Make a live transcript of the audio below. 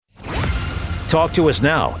Talk to us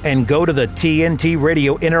now and go to the TNT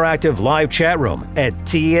Radio Interactive Live chat room at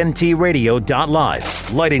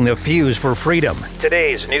tntradio.live. Lighting the fuse for freedom.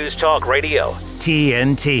 Today's News Talk Radio,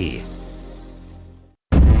 TNT.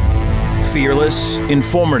 Fearless,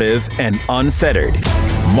 informative, and unfettered.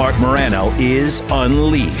 Marc Morano is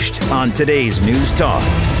unleashed on today's News Talk,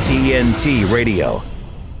 TNT Radio.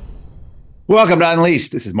 Welcome to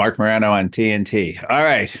Unleashed. This is Marc Morano on TNT. All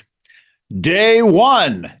right. Day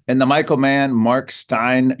one in the Michael Mann Mark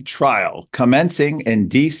Steyn trial, commencing in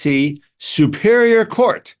D.C. Superior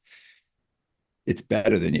Court. It's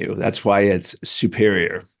better than you. That's why it's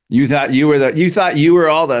superior. You thought you were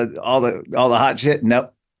all the hot shit.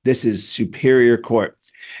 Nope. This is Superior Court.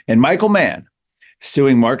 And Michael Mann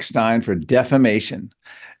suing Mark Steyn for defamation.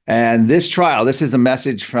 And this trial, this is a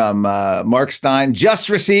message from Mark Steyn, just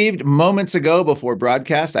received moments ago before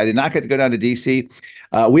broadcast. I did not get to go down to D.C.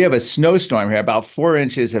 We have a snowstorm here. About 4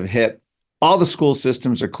 inches have hit. All the school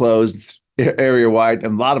systems are closed area-wide,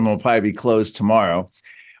 and a lot of them will probably be closed tomorrow.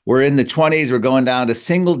 We're in the 20s. We're going down to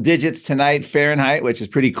single digits tonight, Fahrenheit, which is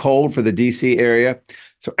pretty cold for the D.C. area.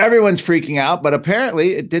 So everyone's freaking out, but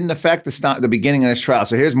apparently it didn't affect the beginning of this trial.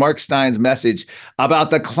 So here's Mark Steyn's message about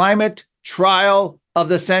the climate trial of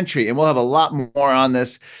the century. And we'll have a lot more on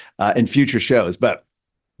this in future shows. But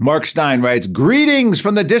Mark Steyn writes, "Greetings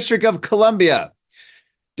from the District of Columbia,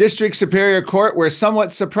 District Superior Court, where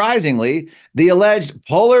somewhat surprisingly, the alleged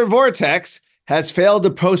polar vortex has failed to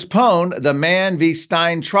postpone the Mann v.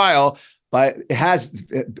 Steyn trial, has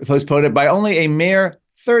postponed it by only a mere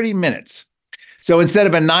 30 minutes. So instead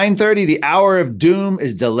of a 9:30, the hour of doom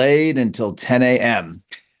is delayed until 10 a.m.,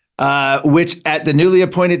 which at the newly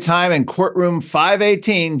appointed time in courtroom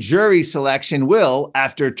 518, jury selection will,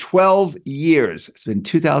 after 12 years, it's been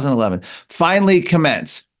 2011, finally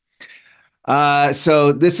commence."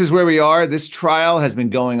 So this is where we are. This trial has been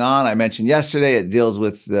going on. I mentioned yesterday, it deals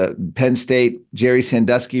with the Penn State Jerry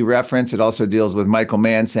Sandusky reference. It also deals with Michael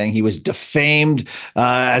Mann saying he was defamed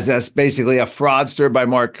as basically a fraudster by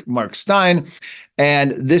Mark Steyn.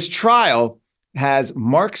 And this trial has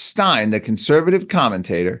Mark Steyn, the conservative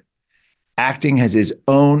commentator, acting as his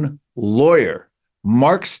own lawyer.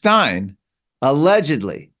 Mark Steyn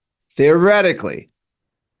allegedly, theoretically,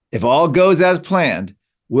 if all goes as planned,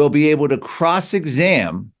 will be able to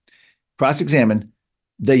cross-examine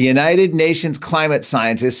the United Nations climate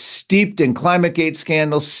scientists steeped in ClimateGate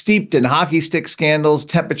scandals, steeped in hockey stick scandals,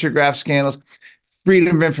 temperature graph scandals,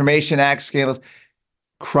 Freedom of Information Act scandals,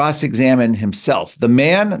 cross-examine himself. The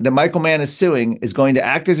man that Michael Mann is suing is going to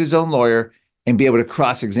act as his own lawyer and be able to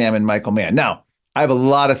cross-examine Michael Mann. Now, I have a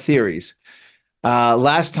lot of theories.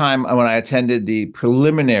 Last time when I attended the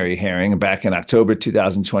preliminary hearing back in October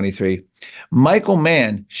 2023, Michael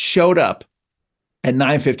Mann showed up at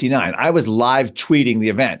 9:59. I was live tweeting the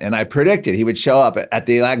event, and I predicted he would show up at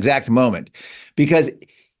the exact moment, because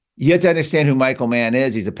you have to understand who Michael Mann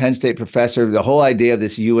is. He's a Penn State professor. The whole idea of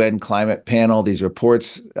this UN climate panel, these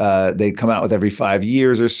reports, they come out with every 5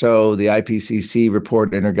 years or so. The IPCC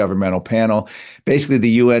report, Intergovernmental Panel. Basically, the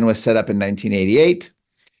UN was set up in 1988.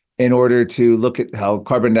 In order to look at how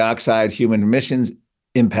carbon dioxide, human emissions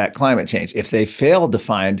impact climate change. If they fail to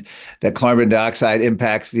find that carbon dioxide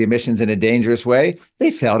impacts the emissions in a dangerous way,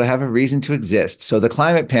 they fail to have a reason to exist. So the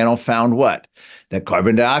climate panel found what? That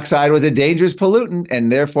carbon dioxide was a dangerous pollutant,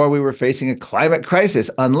 and therefore we were facing a climate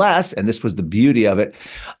crisis unless, and this was the beauty of it,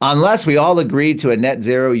 unless we all agreed to a net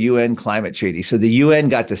zero UN climate treaty. So the UN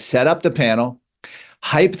got to set up the panel,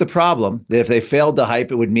 hype the problem, that if they failed to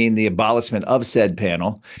hype, it would mean the abolishment of said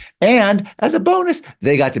panel. And as a bonus,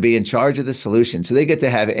 they got to be in charge of the solution. So they get to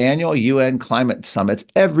have annual UN climate summits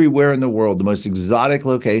everywhere in the world, the most exotic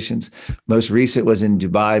locations. Most recent was in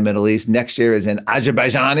Dubai, Middle East. Next year is in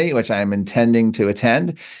Azerbaijan, which I am intending to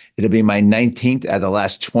attend. It'll be my 19th out of the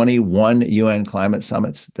last 21 UN climate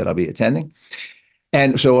summits that I'll be attending.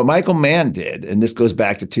 And so what Michael Mann did, and this goes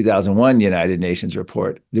back to 2001 United Nations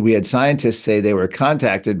report, that we had scientists say they were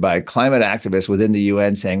contacted by climate activists within the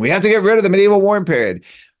UN saying, we have to get rid of the medieval warm period.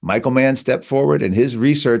 Michael Mann stepped forward, and his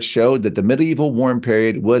research showed that the medieval warm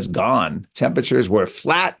period was gone. Temperatures were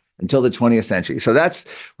flat until the 20th century. So that's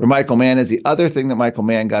where Michael Mann is. The other thing that Michael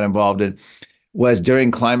Mann got involved in was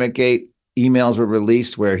during ClimateGate, emails were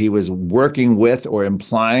released where he was working with or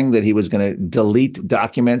implying that he was going to delete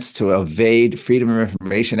documents to evade Freedom of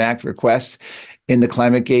Information Act requests in the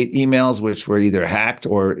ClimateGate emails, which were either hacked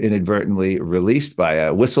or inadvertently released by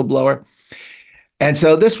a whistleblower. And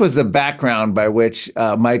so this was the background by which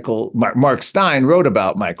Mark Steyn wrote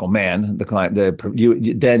about Michael Mann,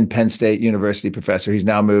 the then Penn State University professor. He's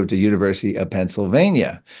now moved to University of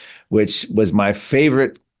Pennsylvania, which was my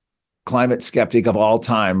favorite climate skeptic of all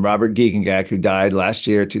time, Robert Giegengak, who died last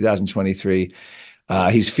year, 2023.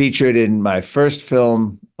 He's featured in my first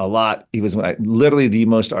film a lot. He was literally the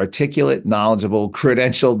most articulate, knowledgeable,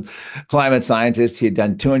 credentialed climate scientist. He had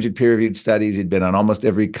done 200 peer-reviewed studies. He'd been on almost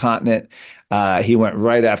every continent. He went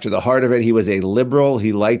right after the heart of it. He was a liberal.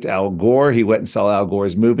 He liked Al Gore. He went and saw Al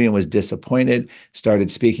Gore's movie and was disappointed, started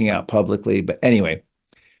speaking out publicly. But anyway,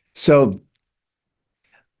 so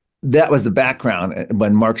that was the background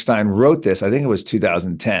when Marc Stein wrote this. I think it was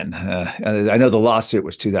 2010. I know the lawsuit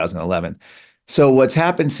was 2011. So what's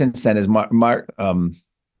happened since then is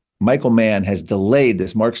Michael Mann has delayed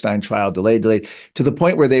this Marc Stein trial, delayed to the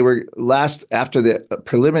point where they were after the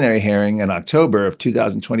preliminary hearing in October of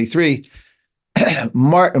 2023.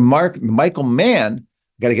 Michael Mann,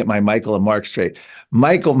 got to get my Michael and Mark straight.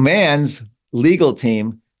 Michael Mann's legal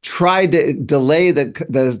team tried to delay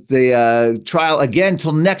the trial again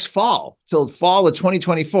till next fall, till fall of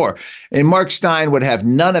 2024. And Marc Stein would have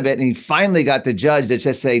none of it. And he finally got the judge to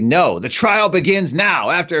just say, no, the trial begins now.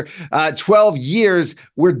 After 12 years,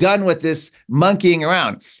 we're done with this monkeying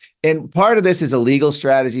around. And part of this is a legal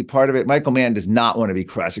strategy. Part of it, Michael Mann does not want to be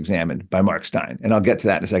cross-examined by Marc Stein. And I'll get to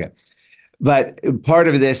that in a second. But part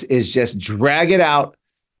of this is just drag it out.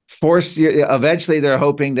 Eventually they're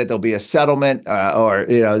hoping that there'll be a settlement or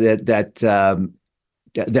that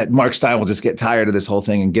Marc Stein will just get tired of this whole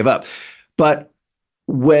thing and give up. But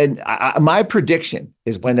when my prediction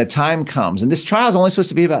is when the time comes, and this trial is only supposed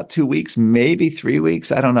to be about 2 weeks, maybe 3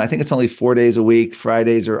 weeks. I don't know. I think it's only 4 days a week.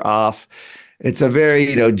 Fridays are off. It's a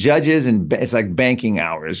very, judges, and it's like banking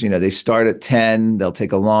hours. They start at 10, they'll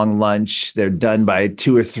take a long lunch. They're done by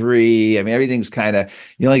 2 or 3. I mean, everything's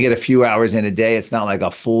you only get a few hours in a day. It's not like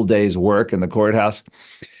a full day's work in the courthouse.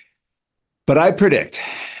 But I predict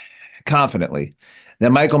confidently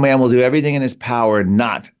that Michael Mann will do everything in his power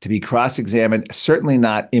not to be cross-examined, certainly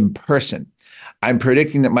not in person. I'm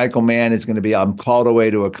predicting that Michael Mann is going to be called away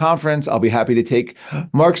to a conference. I'll be happy to take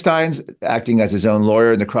Marc Stein's acting as his own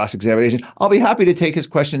lawyer in the cross-examination. I'll be happy to take his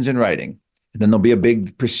questions in writing. And then there'll be a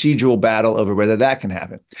big procedural battle over whether that can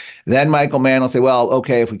happen. Then Michael Mann will say, well,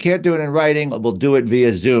 okay, if we can't do it in writing, we'll do it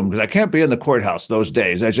via Zoom because I can't be in the courthouse those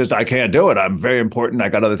days. I can't do it. I'm very important. I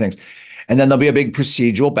got other things. And then there'll be a big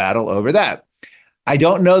procedural battle over that. I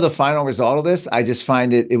don't know the final result of this. I just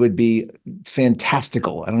find it would be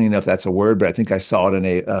fantastical. I don't even know if that's a word, but I think I saw it in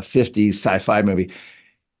a 50s sci-fi movie.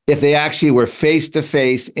 If they actually were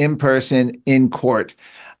face-to-face, in person, in court.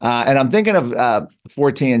 And I'm thinking of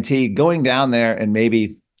for TNT going down there and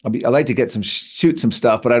maybe I'd like to shoot some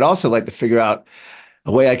stuff, but I'd also like to figure out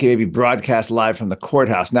a way I can maybe broadcast live from the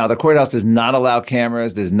courthouse. Now, the courthouse does not allow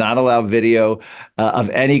cameras, does not allow video of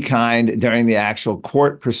any kind during the actual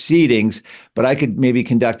court proceedings, but I could maybe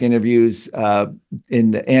conduct interviews in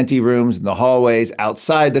the ante rooms, in the hallways,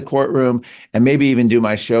 outside the courtroom, and maybe even do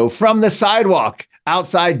my show from the sidewalk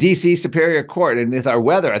outside DC Superior Court. And with our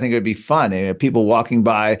weather, I think it would be fun. People walking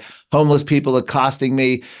by, homeless people accosting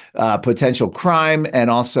me, potential crime,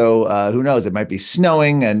 and also, who knows, it might be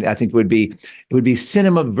snowing. And I think it would be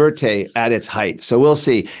cinema verte at its height. So we'll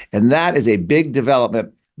see. And that is a big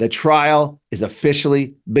development. The trial is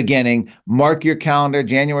officially beginning. Mark your calendar,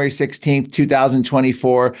 January 16th,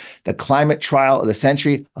 2024, the climate trial of the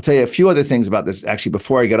century. I'll tell you a few other things about this, actually,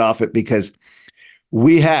 before I get off it, because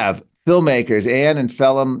we have filmmakers, Anne and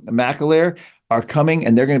Phelim McAleer, are coming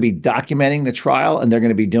and they're going to be documenting the trial, and they're going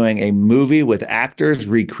to be doing a movie with actors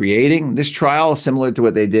recreating this trial, similar to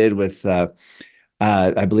what they did with,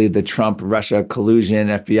 I believe, the Trump-Russia collusion,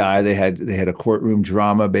 FBI. They had a courtroom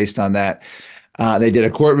drama based on that. They did a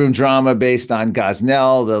courtroom drama based on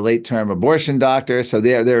Gosnell, the late-term abortion doctor. So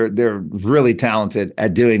they're really talented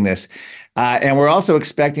at doing this. And we're also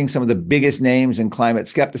expecting some of the biggest names in climate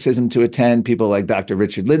skepticism to attend, people like Dr.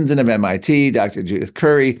 Richard Lindzen of MIT, Dr. Judith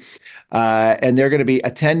Curry, and they're going to be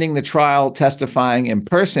attending the trial, testifying in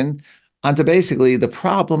person onto basically the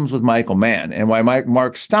problems with Michael Mann and why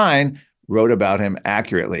Marc Stein wrote about him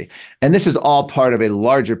accurately. And this is all part of a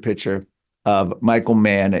larger picture of Michael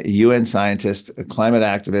Mann, a UN scientist, a climate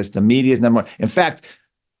activist, the media's number one. In fact,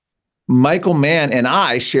 Michael Mann and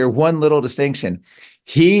I share one little distinction.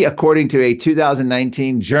 He, according to a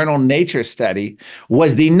 2019 journal Nature study,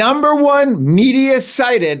 was the #1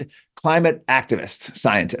 media-cited climate activist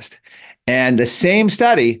scientist. And the same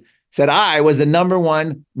study said I was the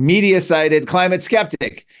 #1 media-cited climate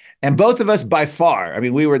skeptic. And both of us, by far, I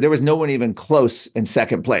mean, there was no one even close in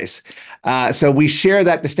second place. So we share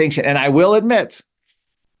that distinction. And I will admit,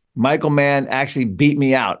 Michael Mann actually beat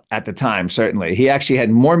me out at the time, certainly. He actually had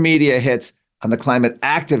more media hits on the climate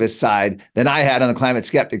activist side than I had on the climate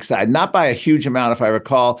skeptic side, not by a huge amount, if I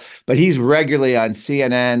recall, but he's regularly on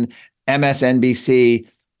CNN MSNBC,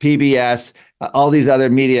 PBS, all these other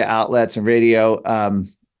media outlets and radio.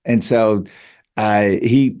 And so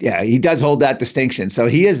he does hold that distinction. So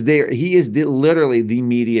he is there. He is literally the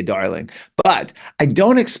media darling. But I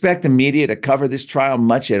don't expect the media to cover this trial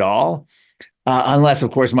much at all, unless,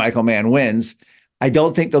 of course, Michael Mann wins. I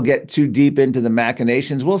don't think they'll get too deep into the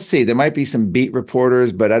machinations. We'll see. There might be some beat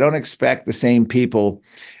reporters, but I don't expect the same people.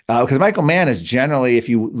 Because Michael Mann is generally, if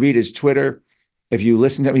you read his Twitter, if you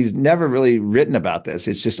listen to him, he's never really written about this.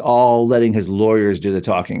 It's just all letting his lawyers do the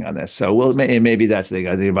talking on this. So maybe that's the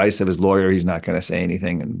advice of his lawyer. He's not going to say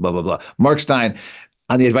anything and blah, blah, blah. Marc Stein,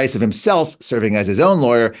 on the advice of himself, serving as his own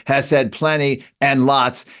lawyer, has said plenty and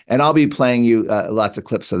lots. And I'll be playing you lots of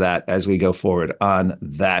clips of that as we go forward on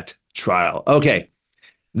that trial. Okay.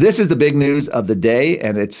 This is the big news of the day,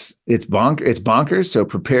 and it's bonkers. So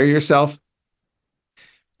prepare yourself.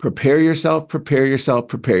 Prepare yourself. Prepare yourself.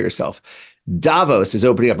 Prepare yourself. Davos is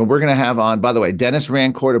opening up, and we're going to have on, by the way, Denis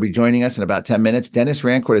Rancourt will be joining us in about 10 minutes. Denis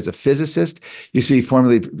Rancourt is a physicist, used to be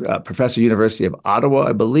formerly professor, University of Ottawa,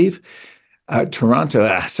 I believe.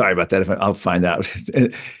 Toronto, sorry about that. I'll find out.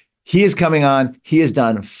 He is coming on. He has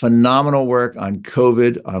done phenomenal work on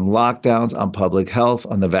COVID, on lockdowns, on public health,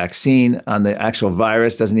 on the vaccine, on the actual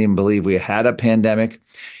virus. Doesn't even believe we had a pandemic.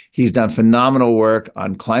 He's done phenomenal work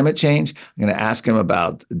on climate change. I'm going to ask him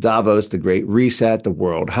about Davos, the Great Reset, the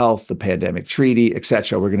World Health, the Pandemic Treaty,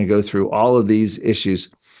 etc. We're going to go through all of these issues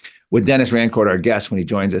with Denis Rancourt, our guest, when he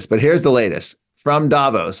joins us. But here's the latest from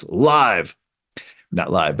Davos, live.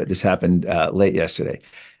 Not live, but this happened late yesterday.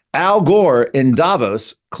 Al Gore in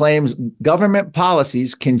Davos claims government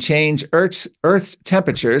policies can change Earth's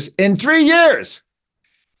temperatures in 3 years.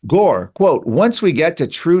 Gore, quote, once we get to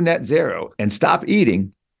true net zero and stop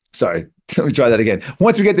eating, sorry, let me try that again.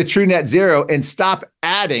 Once we get to true net zero and stop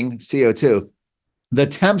adding CO2, the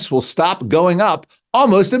temps will stop going up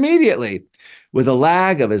almost immediately with a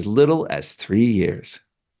lag of as little as 3 years,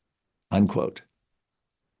 unquote.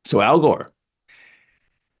 So Al Gore,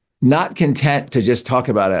 not content to just talk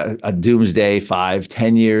about a doomsday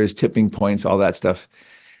 5-10 years, tipping points, all that stuff.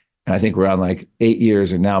 And I think we're on like 8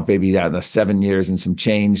 years or now maybe down to 7 years and some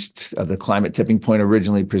change of the climate tipping point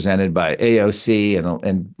originally presented by AOC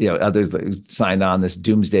and others that signed on this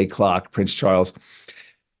doomsday clock, Prince Charles.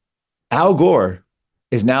 Al Gore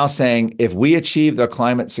is now saying if we achieve the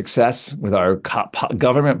climate success with our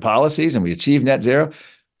government policies and we achieve net zero,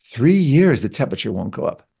 3 years the temperature won't go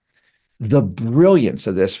up. The brilliance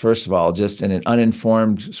of this, first of all, just in an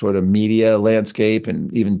uninformed sort of media landscape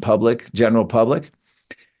and even general public,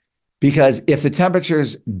 because if the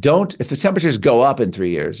temperatures go up in 3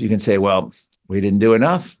 years, you can say, well, we didn't do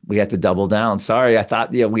enough. We had to double down. Sorry, I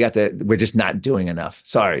thought, we're just not doing enough.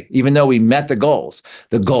 Sorry. Even though we met the goals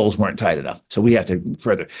weren't tight enough. So we have to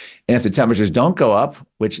further. And if the temperatures don't go up,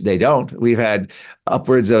 which they don't, we've had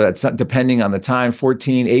upwards of, depending on the time,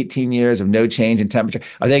 14, 18 years of no change in temperature.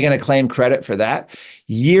 Are they going to claim credit for that?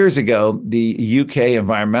 Years ago, the UK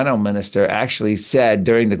environmental minister actually said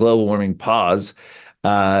during the global warming pause,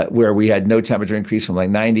 where we had no temperature increase from like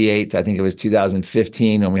 98 to I think it was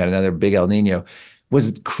 2015 when we had another big El Nino,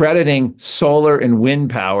 was crediting solar and wind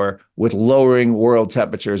power with lowering world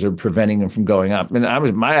temperatures or preventing them from going up.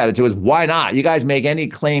 And my attitude was, why not? You guys make any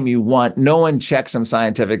claim you want. No one checks them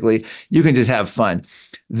scientifically. You can just have fun.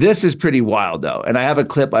 This is pretty wild, though. And I have a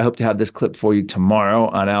clip. I hope to have this clip for you tomorrow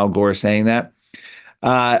on Al Gore saying that.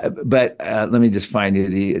 But let me just find you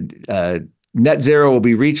the net zero will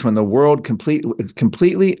be reached when the world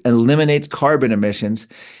completely eliminates carbon emissions.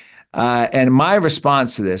 And my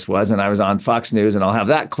response to this was, and I was on Fox News, and I'll have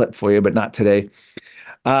that clip for you, but not today.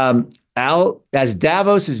 As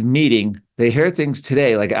Davos is meeting, they hear things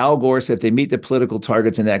today, like Al Gore said, if they meet the political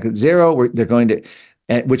targets in net zero,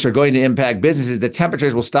 which are going to impact businesses, the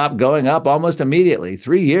temperatures will stop going up almost immediately.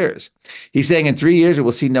 3 years. He's saying in 3 years, it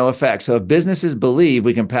will see no effect. So if businesses believe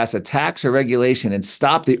we can pass a tax or regulation and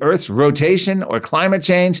stop the Earth's rotation or climate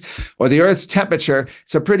change or the Earth's temperature,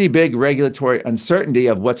 it's a pretty big regulatory uncertainty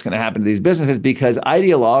of what's going to happen to these businesses because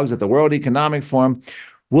ideologues at the World Economic Forum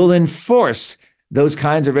will enforce those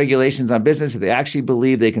kinds of regulations on business if they actually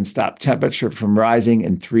believe they can stop temperature from rising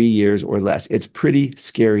in 3 years or less. It's pretty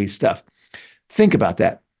scary stuff. Think about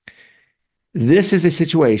that. This is a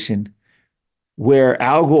situation where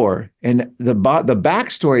Al Gore, and the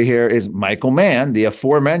backstory here is Michael Mann, the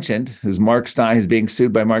aforementioned, who's Marc Stein, who's being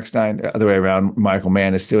sued by Marc Stein. The other way around, Michael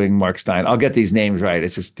Mann is suing Marc Stein. I'll get these names right.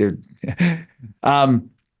 It's just they're.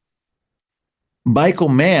 Michael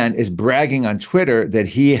Mann is bragging on Twitter that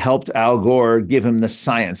he helped Al Gore give him the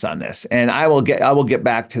science on this, and I will get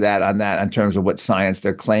back to that in terms of what science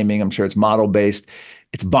they're claiming. I'm sure it's model based.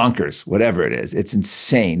 It's bonkers, whatever it is. It's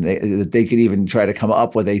insane. They could even try to come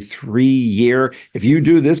up with a 3-year, if you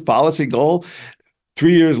do this policy goal,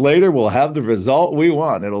 3 years later, we'll have the result we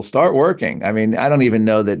want. It'll start working. I mean, I don't even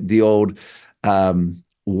know that the old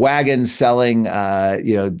wagon selling,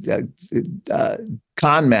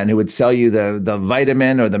 con men who would sell you the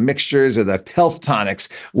vitamin or the mixtures or the health tonics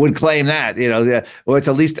would claim that, or it's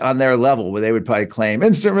at least on their level where they would probably claim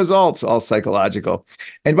instant results, all psychological.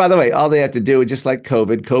 And by the way, all they have to do, just like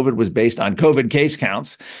COVID was based on COVID case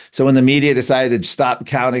counts. So when the media decided to stop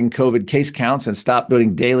counting COVID case counts and stop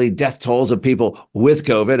doing daily death tolls of people with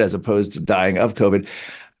COVID as opposed to dying of COVID,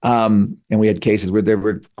 and we had cases where there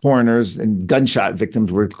were coroners and gunshot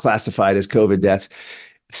victims were classified as COVID deaths.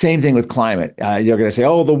 Same thing with climate. You're going to say,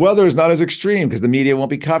 oh, the weather is not as extreme because the media won't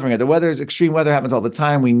be covering it. The weather is extreme. Weather happens all the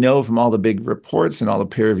time. We know from all the big reports and all the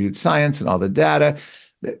peer-reviewed science and all the data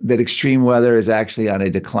that extreme weather is actually on a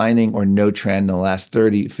declining or no trend in the last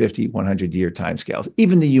 30, 50, 100-year timescales.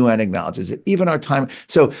 Even the UN acknowledges it, even our time.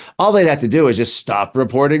 So all they'd have to do is just stop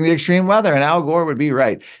reporting the extreme weather, and Al Gore would be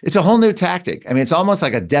right. It's a whole new tactic. I mean, it's almost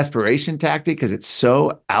like a desperation tactic because it's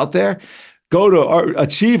so out there.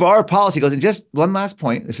 Achieve our policy goals. And just one last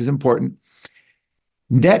point, this is important.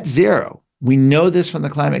 Net zero, we know this from the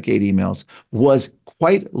ClimateGate emails, was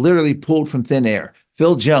quite literally pulled from thin air.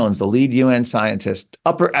 Phil Jones, the lead UN scientist,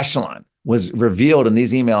 upper echelon, was revealed in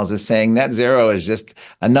these emails as saying net zero is just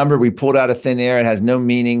a number we pulled out of thin air. It has no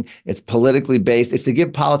meaning. It's politically based. It's to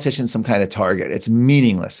give politicians some kind of target. It's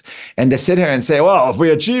meaningless. And to sit here and say, well, if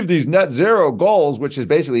we achieve these net zero goals, which is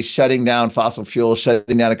basically shutting down fossil fuels,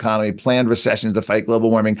 shutting down economy, planned recessions to fight global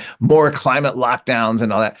warming, more climate lockdowns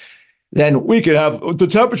and all that, then we could have the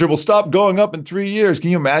temperature will stop going up in 3 years. Can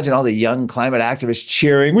you imagine all the young climate activists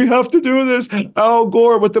cheering? We have to do this. Al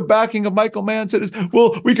Gore, with the backing of Michael Mann, said,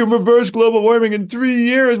 well, we can reverse global warming in 3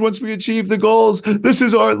 years once we achieve the goals. This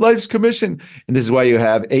is our life's commission. And this is why you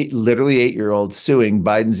have literally 8-year-olds suing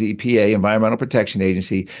Biden's EPA, Environmental Protection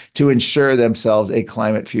Agency, to ensure themselves a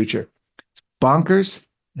climate future. It's bonkers,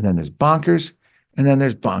 and then there's bonkers, and then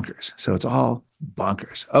there's bonkers. So it's all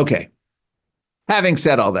bonkers. Okay. Having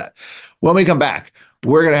said all that, when we come back,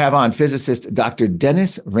 we're going to have on physicist Dr.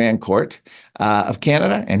 Denis Rancourt of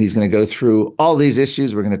Canada, and he's going to go through all these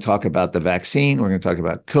issues. We're going to talk about the vaccine. We're going to talk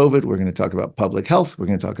about COVID. We're going to talk about public health. We're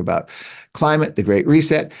going to talk about climate, the Great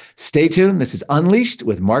Reset. Stay tuned. This is Unleashed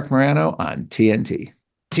with Marc Morano on TNT.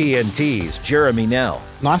 TNT's Jeremy Nell.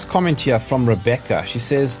 Nice comment here from Rebecca. She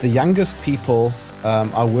says the youngest people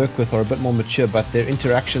I work with are a bit more mature, but their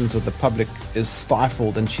interactions with the public is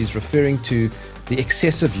stifled, and she's referring to the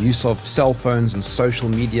excessive use of cell phones and social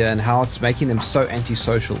media and how it's making them so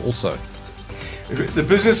antisocial also. The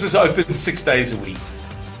business is open 6 days a week.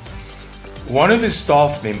 One of his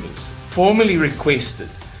staff members formally requested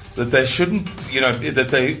that they shouldn't,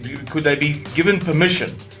 could they be given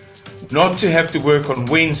permission not to have to work on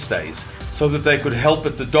Wednesdays so that they could help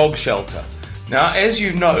at the dog shelter. Now, as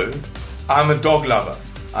you know, I'm a dog lover.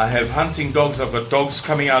 I have hunting dogs. I've got dogs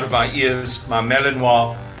coming out of my ears, my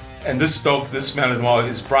Malinois. And this dog, this Malinois,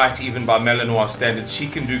 is bright even by Malinois standards. She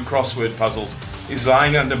can do crossword puzzles. Is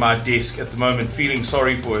lying under my desk at the moment feeling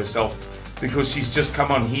sorry for herself because she's just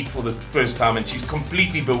come on heat for the first time and she's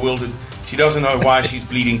completely bewildered. She doesn't know why she's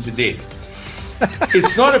bleeding to death.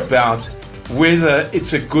 It's not about whether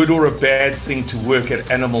it's a good or a bad thing to work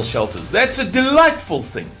at animal shelters. That's a delightful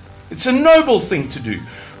thing. It's a noble thing to do.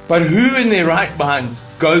 But who in their right mind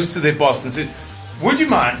goes to their boss and says, would you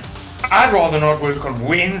mind? I'd rather not work on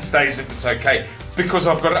Wednesdays if it's okay, because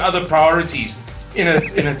I've got other priorities in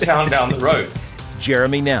a town down the road.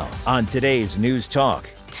 Jeremy Nell on today's News Talk,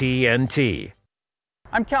 TNT.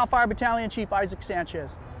 I'm CAL FIRE Battalion Chief Isaac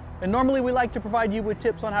Sanchez, and normally we like to provide you with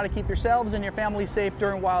tips on how to keep yourselves and your family safe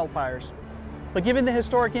during wildfires. But given the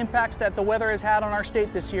historic impacts that the weather has had on our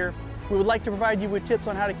state this year, we would like to provide you with tips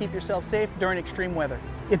on how to keep yourself safe during extreme weather.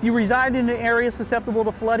 If you reside in an area susceptible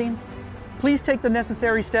to flooding, please take the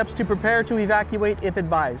necessary steps to prepare to evacuate if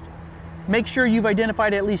advised. Make sure you've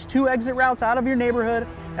identified at least 2 exit routes out of your neighborhood,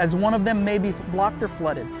 as one of them may be blocked or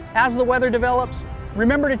flooded. As the weather develops,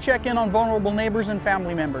 remember to check in on vulnerable neighbors and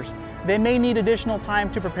family members. They may need additional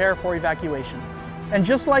time to prepare for evacuation. And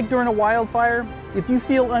just like during a wildfire, if you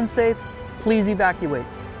feel unsafe, please evacuate.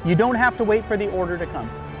 You don't have to wait for the order to come.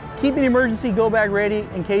 Keep an emergency go bag ready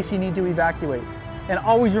in case you need to evacuate. And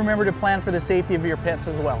always remember to plan for the safety of your pets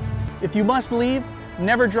as well. If you must leave,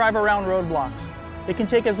 never drive around roadblocks. It can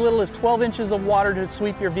take as little as 12 inches of water to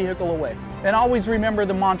sweep your vehicle away. And always remember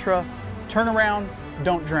the mantra, turn around,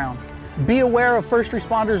 don't drown. Be aware of first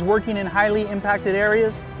responders working in highly impacted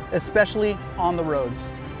areas, especially on the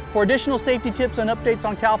roads. For additional safety tips and updates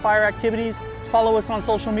on CAL FIRE activities, follow us on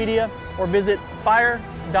social media, or visit fire.ca.gov.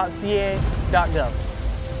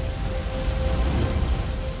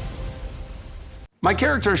 My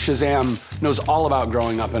character, Shazam, knows all about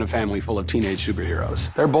growing up in a family full of teenage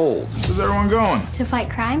superheroes. They're bold. Where's everyone going? To fight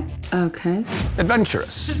crime? Okay.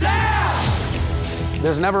 Adventurous. Shazam!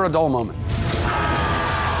 There's never a dull moment.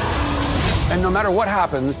 And no matter what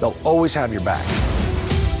happens, they'll always have your back.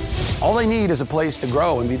 All they need is a place to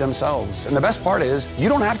grow and be themselves. And the best part is, you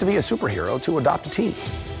don't have to be a superhero to adopt a teen.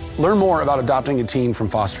 Learn more about adopting a teen from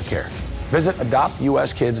foster care. Visit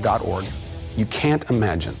adoptuskids.org. You can't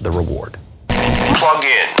imagine the reward. Plug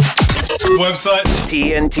in. Website?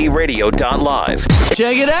 TNTradio.live.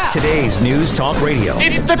 Check it out. Today's News Talk Radio.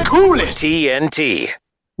 It's the coolest. TNT.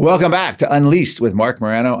 Welcome back to Unleashed with Marc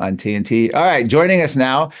Morano on TNT. All right, joining us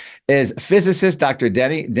now is physicist Dr.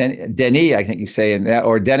 Denis, I think you say,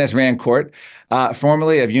 or Denis Rancourt,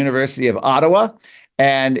 formerly of University of Ottawa.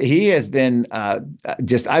 And he has been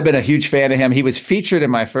I've been a huge fan of him. He was featured in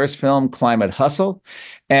my first film, Climate Hustle.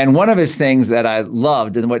 And one of his things that I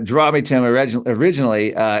loved and what drew me to him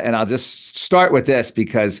originally, and I'll just start with this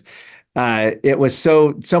because it was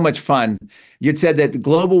so much fun. You'd said that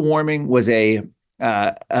global warming was a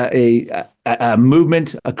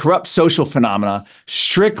movement, a corrupt social phenomena,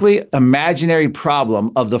 strictly imaginary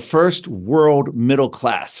problem of the first world middle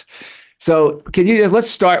class. So let's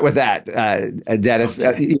start with that, Denis.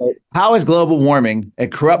 Okay. How is global warming a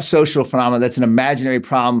corrupt social phenomenon that's an imaginary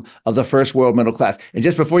problem of the first world middle class? And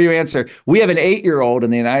just before you answer, we have an 8-year-old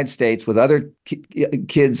in the United States with other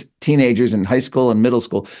kids, teenagers in high school and middle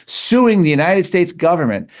school, suing the United States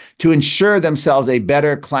government to ensure themselves a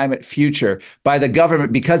better climate future by the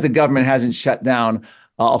government because the government hasn't shut down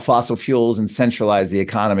all fossil fuels and centralized the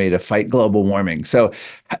economy to fight global warming. So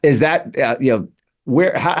is that,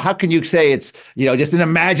 how can you say it's just an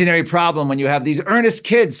imaginary problem when you have these earnest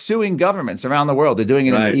kids suing governments around the world? They're doing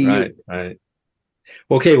it in the EU. Right.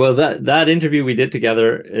 Okay, well that interview we did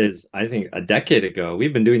together is, I think, a decade ago.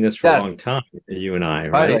 We've been doing this for a long time, you and I,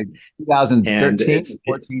 right? Like 2013,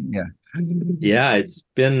 14, yeah. Yeah, it's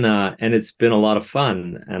been a lot of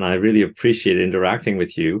fun, and I really appreciate interacting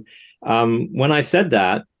with you. When I said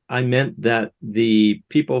that, I meant that the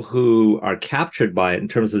people who are captured by it in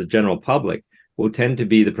terms of the general public will tend to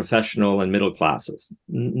be the professional and middle classes,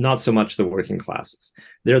 not so much the working classes.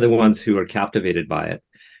 They're the ones who are captivated by it.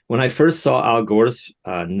 When I first saw Al Gore's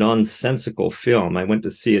nonsensical film, I went to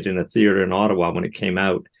see it in a theater in Ottawa when it came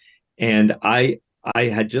out, and I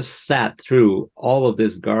had just sat through all of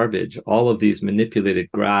this garbage, all of these manipulated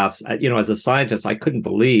graphs. As a scientist, I couldn't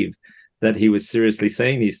believe that he was seriously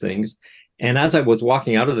saying these things. And as I was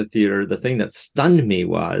walking out of the theater, the thing that stunned me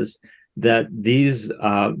was that these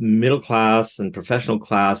middle class and professional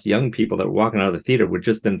class young people that were walking out of the theater were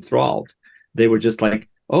just enthralled. They were just like,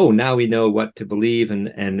 oh, now we know what to believe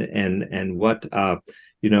and what a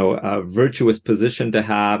virtuous position to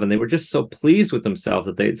have. And they were just so pleased with themselves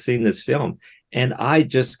that they had seen this film. And I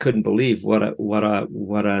just couldn't believe what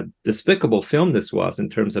a despicable film this was in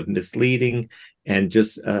terms of misleading and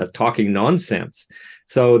just talking nonsense.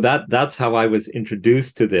 So that's how I was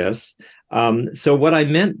introduced to this. So what I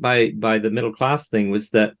meant by the middle class thing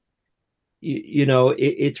was that,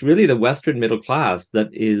 it's really the Western middle class that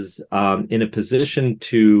is in a position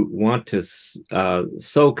to want to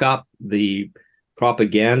soak up the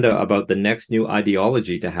propaganda about the next new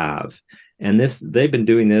ideology to have. And they've been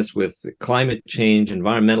doing this with climate change,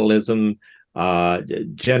 environmentalism,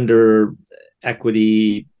 gender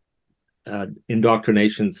equity,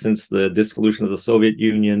 indoctrination since the dissolution of the Soviet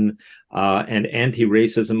Union, and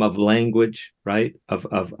anti-racism of language, right? Of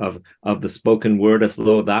the spoken word, as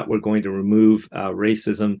though that were going to remove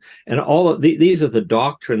racism. And all of these are the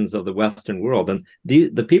doctrines of the Western world. And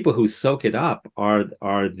the people who soak it up are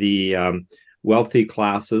the wealthy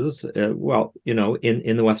classes, in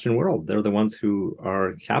the Western world. They're the ones who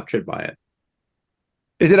are captured by it.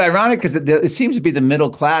 Is it ironic? Because it seems to be the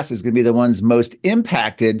middle class is going to be the ones most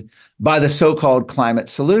impacted by the so-called climate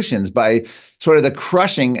solutions, by sort of the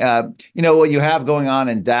crushing, what you have going on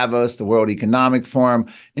in Davos, the World Economic Forum,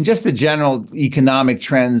 and just the general economic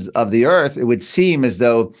trends of the earth. It would seem as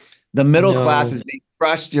though the middle class is being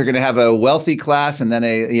crushed. You're going to have a wealthy class and then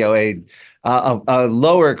a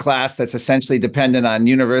lower class that's essentially dependent on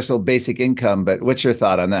universal basic income. But what's your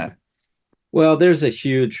thought on that? Well, there's a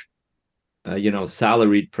huge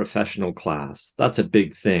salaried professional class. That's a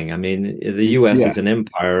big thing. I mean, the U.S. is an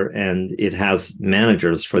empire, and it has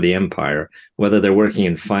managers for the empire, whether they're working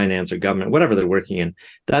in finance or government, whatever they're working in.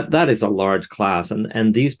 That is a large class,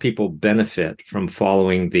 and these people benefit from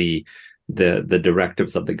following the the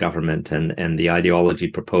directives of the government and the ideology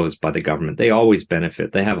proposed by the government. They always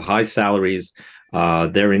benefit. They have high salaries,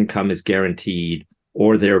 their income is guaranteed,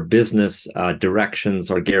 or their business directions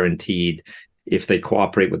are guaranteed if they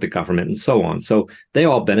cooperate with the government, and so on. So they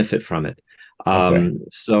all benefit from it.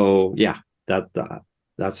 So yeah,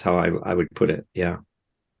 that's how I would put it. Yeah.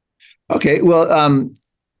 Okay. Well,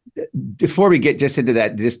 before we get just into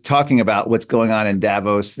that, just talking about what's going on in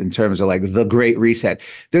Davos in terms of like the Great Reset,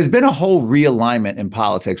 there's been a whole realignment in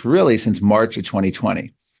politics really since March of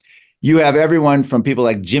 2020. You have everyone from people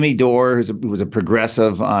like Jimmy Dore, who was a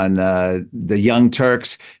progressive on the Young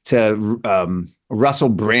Turks, to Russell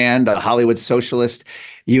Brand, a Hollywood socialist.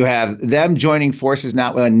 You have them joining forces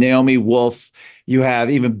now with Naomi Wolf. You have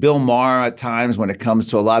even Bill Maher at times when it comes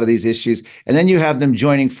to a lot of these issues. And then you have them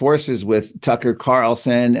joining forces with Tucker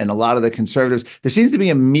Carlson and a lot of the conservatives. There seems to be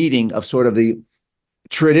a meeting of sort of the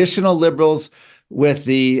traditional liberals with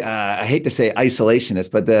the, I hate to say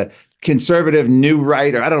isolationists, but the conservative new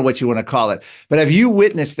right, or I don't know what you want to call it. But have you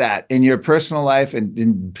witnessed that in your personal life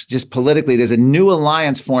and just politically? There's a new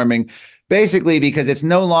alliance forming, basically because it's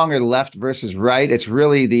no longer left versus right. It's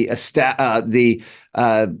really the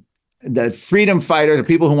freedom fighters, the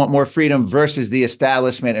people who want more freedom versus the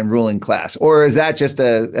establishment and ruling class. Or is that just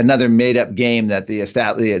another made up game that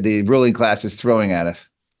the ruling class is throwing at us?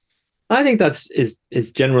 I think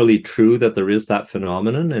is generally true, that there is that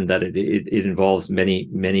phenomenon, and that it involves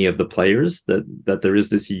many of the players, that there is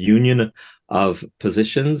this union of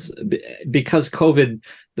positions, because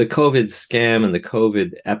the COVID scam and the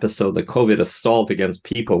COVID episode, the COVID assault against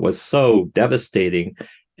people was so devastating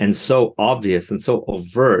and so obvious and so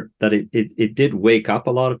overt that it did wake up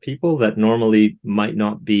a lot of people that normally might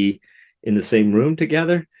not be in the same room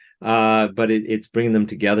together. But it's bringing them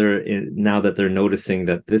together now that they're noticing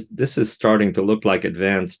that this is starting to look like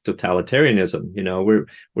advanced totalitarianism. You know,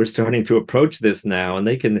 we're starting to approach this now, and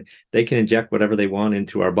they can inject whatever they want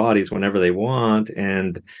into our bodies whenever they want,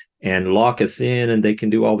 and lock us in, and they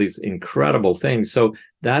can do all these incredible things. So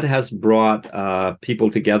that has brought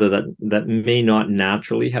people together that may not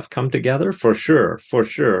naturally have come together, for sure.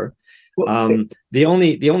 Well, the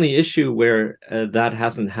only issue where that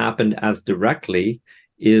hasn't happened as directly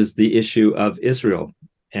is the issue of Israel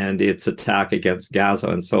and its attack against Gaza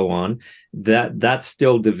and so on. That's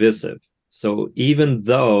still divisive. So even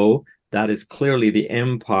though that is clearly the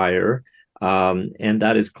empire, and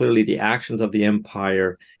that is clearly the actions of the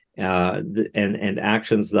empire, and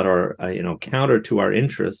actions that are counter to our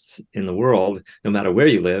interests in the world, no matter where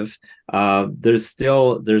you live, there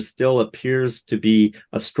still appears to be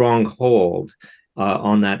a strong hold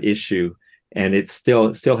on that issue. And it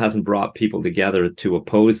still hasn't brought people together to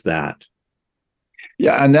oppose that.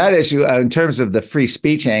 Yeah, on that issue, in terms of the free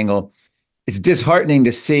speech angle, it's disheartening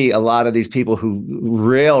to see a lot of these people who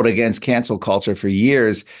railed against cancel culture for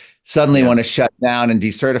years suddenly want to shut down and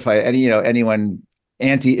decertify anyone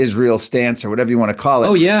anti-Israel stance or whatever you want to call it.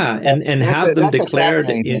 Oh yeah, and have them declared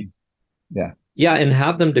and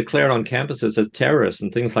have them declared on campuses as terrorists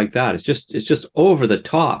and things like that. It's just over the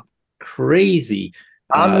top, crazy.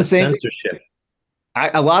 On the same censorship.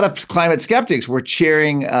 A lot of climate skeptics were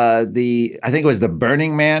cheering I think it was the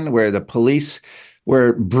Burning Man, where the police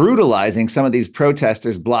were brutalizing some of these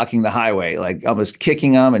protesters blocking the highway, like almost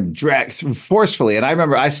kicking them and dragged forcefully. And I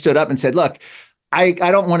remember I stood up and said, look, I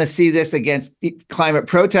don't want to see this against climate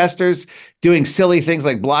protesters doing silly things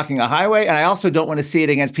like blocking a highway. And I also don't want to see it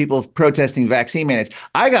against people protesting vaccine mandates.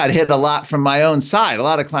 I got hit a lot from my own side. A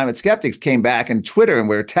lot of climate skeptics came back on Twitter and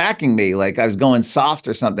were attacking me like I was going soft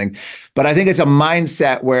or something. But I think it's a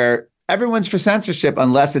mindset where everyone's for censorship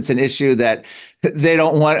unless it's an issue that they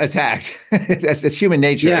don't want attacked. It's human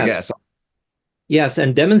nature, I guess. Yes,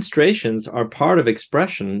 and demonstrations are part of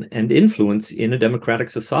expression and influence in a democratic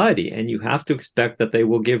society, and you have to expect that they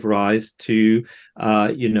will give rise to,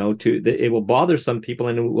 it will bother some people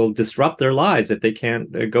and it will disrupt their lives if they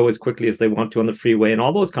can't go as quickly as they want to on the freeway and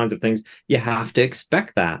all those kinds of things. You have to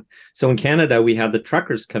expect that. So in Canada, we had the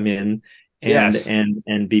truckers come in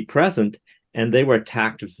and be present. And they were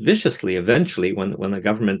attacked viciously eventually when the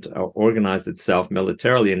government organized itself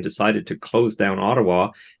militarily and decided to close down Ottawa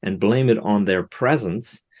and blame it on their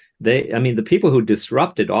presence. The people who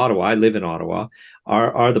disrupted Ottawa, I live in Ottawa,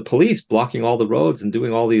 are the police blocking all the roads and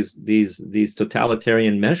doing all these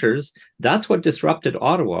totalitarian measures. That's what disrupted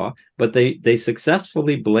Ottawa, but they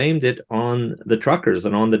successfully blamed it on the truckers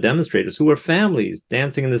and on the demonstrators, who were families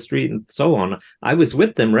dancing in the street and so on. I was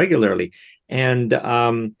with them regularly. And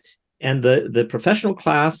the professional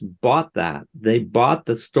class bought that. They bought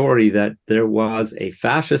the story that there was a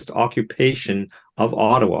fascist occupation of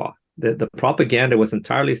Ottawa. The propaganda was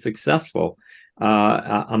entirely successful.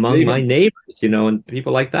 among my neighbors, and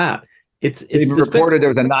people like that. It's reported there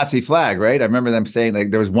was a Nazi flag, right? I remember them saying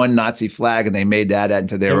like there was one Nazi flag and they made that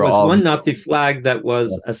into there was one Nazi flag that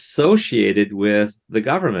was associated with the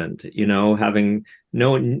government, having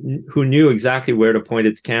who knew exactly where to point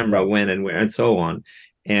its camera, when and where, and so on,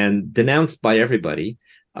 and denounced by everybody.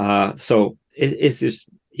 So it's just,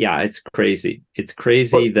 it's crazy. It's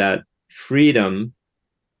crazy that freedom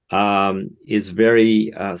is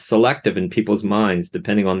very selective in people's minds,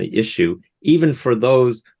 depending on the issue, even for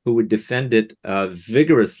those who would defend it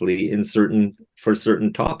vigorously for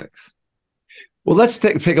certain topics. Well, let's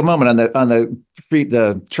take a moment on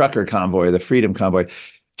the trucker convoy, the Freedom Convoy.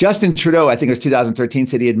 Justin Trudeau, I think it was 2013,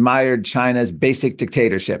 said he admired China's basic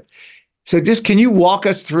dictatorship. So just can you walk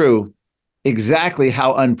us through exactly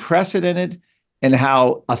how unprecedented and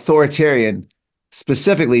how authoritarian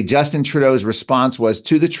specifically Justin Trudeau's response was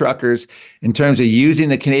to the truckers in terms of using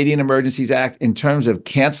the Canadian Emergencies Act, in terms of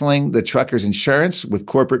canceling the truckers' insurance with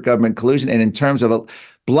corporate government collusion, and in terms of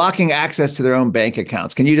blocking access to their own bank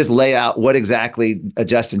accounts? Can you just lay out what exactly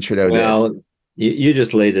Justin Trudeau did? Well, you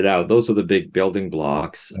just laid it out. Those are the big building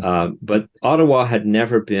blocks. But Ottawa had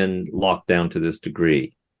never been locked down to this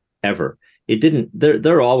degree, ever. It didn't.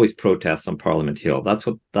 There are always protests on Parliament Hill. That's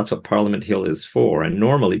what Parliament Hill is for. And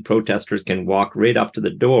normally protesters can walk right up to the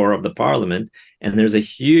door of the Parliament, and there's a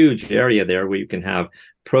huge area there where you can have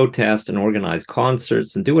protests and organize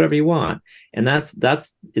concerts and do whatever you want. And it's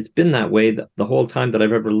been that way the whole time that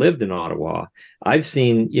I've ever lived in Ottawa. I've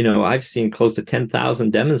seen close to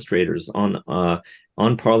 10,000 demonstrators on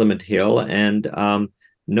Parliament Hill, and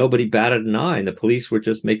nobody batted an eye. And the police were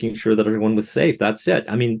just making sure that everyone was safe. That's it.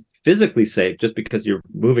 I mean, physically safe, just because you're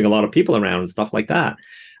moving a lot of people around and stuff like that.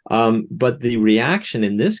 But the reaction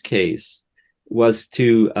in this case was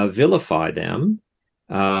to vilify them.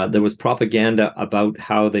 There was propaganda about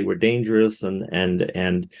how they were dangerous,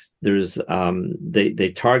 and there's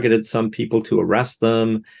they targeted some people to arrest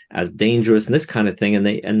them as dangerous and this kind of thing, and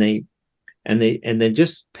they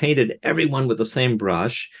just painted everyone with the same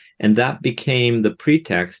brush, and that became the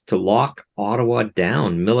pretext to lock Ottawa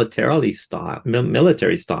down military style.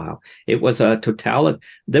 It was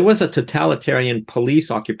there was a totalitarian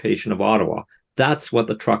police occupation of Ottawa. That's what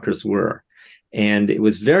the truckers were, and it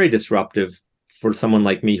was very disruptive for someone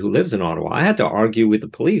like me who lives in Ottawa. I had to argue with the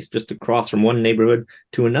police just to cross from one neighborhood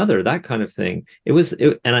to another, that kind of thing.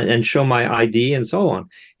 And show my ID and so on.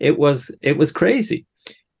 It was crazy.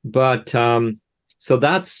 But so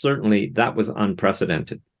that was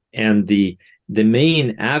unprecedented. And the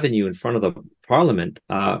main avenue in front of the Parliament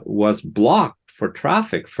was blocked for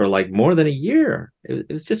traffic for like more than a year.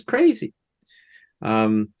 It was just crazy.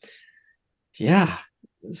 Yeah.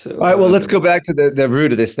 So, all right, well, let's go back to the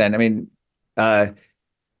root of this then. I mean,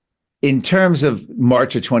 in terms of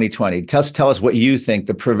March of 2020, tell us what you think.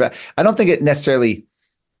 I don't think it necessarily.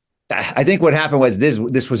 I think what happened was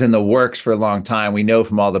this was in the works for a long time. We know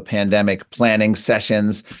from all the pandemic planning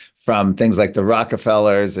sessions, from things like the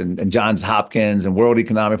Rockefellers and Johns Hopkins and World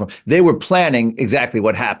Economic Forum. They were planning exactly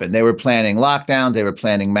what happened. They were planning lockdowns. They were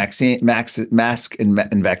planning mask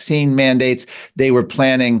and vaccine mandates. They were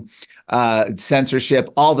planning censorship,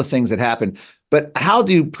 all the things that happened. But how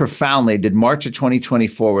profoundly did March of 2020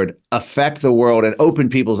 forward affect the world and open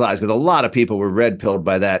people's eyes? Because a lot of people were red-pilled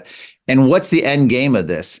by that. And what's the end game of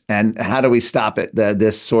this? And how do we stop it?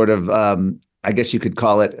 This sort of, I guess you could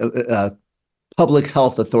call it public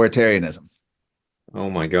health authoritarianism. Oh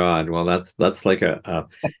my God! Well, that's like I'll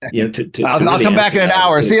come back in an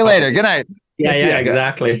hour. See you later. Good night. Yeah,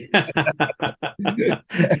 exactly.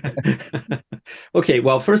 Okay,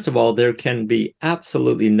 well, first of all, there can be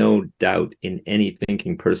absolutely no doubt in any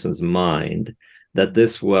thinking person's mind that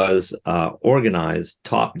this was organized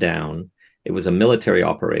top down. It was a military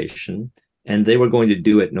operation, and they were going to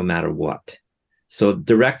do it no matter what. So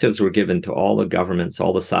directives were given to all the governments,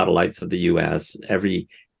 all the satellites of the U.S.,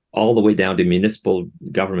 all the way down to municipal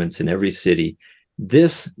governments in every city.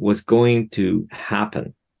 This was going to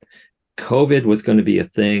happen. COVID was going to be a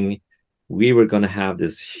thing. We were going to have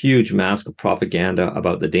this huge mask of propaganda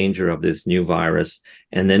about the danger of this new virus.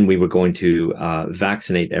 And then we were going to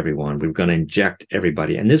vaccinate everyone. We were going to inject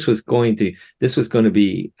everybody. And this was going to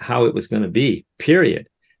be how it was going to be, period.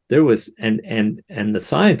 There was, and the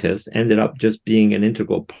scientists ended up just being an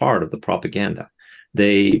integral part of the propaganda.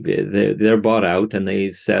 They're bought out, and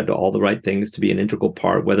they said all the right things to be an integral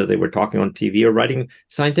part, whether they were talking on TV or writing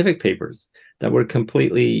scientific papers that were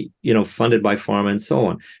completely, funded by pharma and so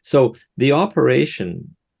on. So the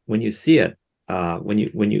operation, when you see it, when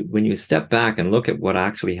you step back and look at what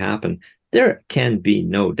actually happened, there can be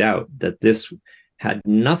no doubt that this had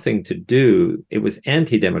nothing to do. It was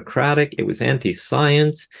anti-democratic. It was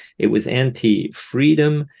anti-science. It was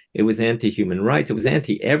anti-freedom. It was anti-human rights. It was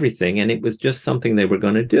anti-everything. And it was just something they were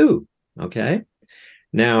going to do. Okay.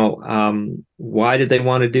 Now, why did they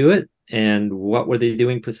want to do it? And what were they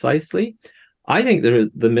doing precisely? I think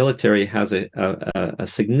the military has a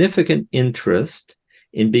significant interest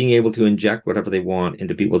in being able to inject whatever they want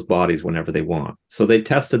into people's bodies whenever they want. So they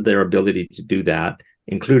tested their ability to do that,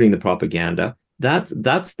 including the propaganda.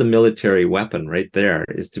 That's the military weapon right there,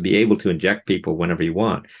 is to be able to inject people whenever you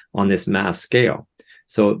want on this mass scale.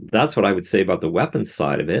 So that's what I would say about the weapons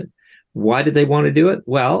side of it. Why did they want to do it?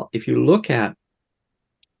 Well, if you look at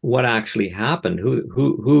what actually happened,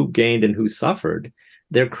 who gained and who suffered,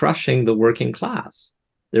 they're crushing the working class.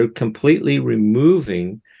 They're completely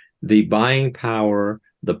removing the buying power,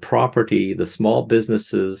 the property, the small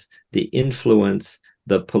businesses, the influence,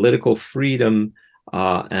 the political freedom,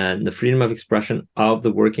 and the freedom of expression of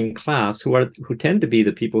the working class, who tend to be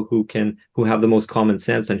the people who have the most common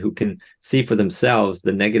sense and who can see for themselves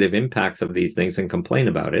the negative impacts of these things and complain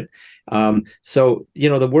about it. So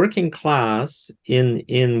the working class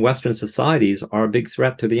in Western societies are a big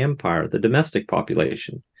threat to the empire, the domestic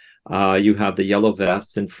population. You have the yellow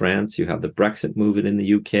vests in France. You have the Brexit movement in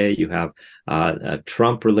the UK. You have a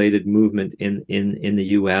Trump-related movement in the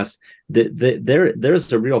US.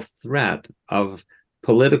 There's a real threat of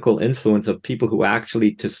political influence of people who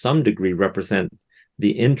actually, to some degree, represent the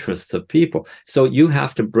interests of people. So you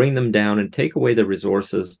have to bring them down and take away their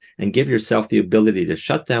resources and give yourself the ability to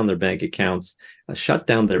shut down their bank accounts, shut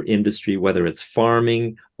down their industry, whether it's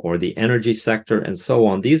farming or the energy sector and so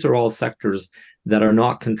on. These are all sectors that are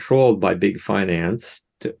not controlled by big finance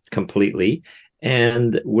completely,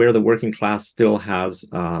 and where the working class still has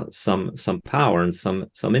some power and some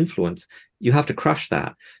influence. You have to crush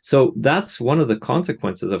that. So that's one of the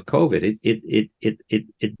consequences of COVID.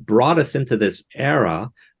 It brought us into this era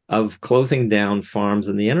of closing down farms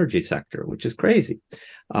in the energy sector, which is crazy.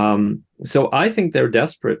 So I think they're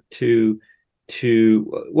desperate to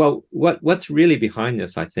what's really behind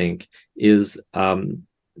this, I think, is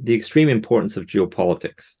the extreme importance of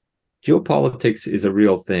geopolitics. Geopolitics is a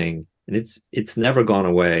real thing, and it's never gone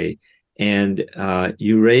away. And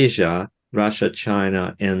Eurasia, Russia,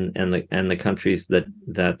 China, and the countries that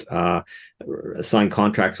sign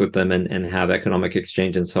contracts with them and have economic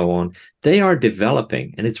exchange and so on, they are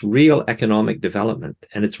developing, and it's real economic development,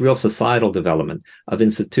 and it's real societal development of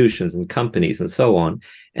institutions and companies and so on.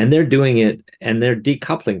 And they're doing it, and they're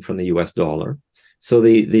decoupling from the US dollar. So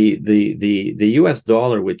the US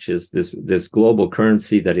dollar, which is this global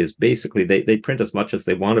currency that is basically, they print as much as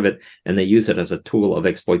they want of it, and they use it as a tool of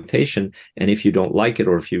exploitation. And if you don't like it,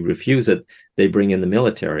 or if you refuse it, they bring in the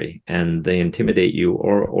military and they intimidate you,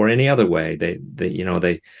 or any other way. They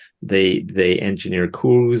engineer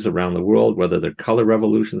coups around the world, whether they're color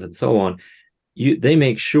revolutions and so on. They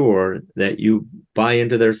make sure that you buy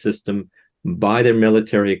into their system, buy their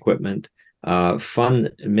military equipment,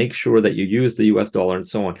 make sure that you use the US dollar and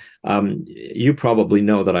so on. You probably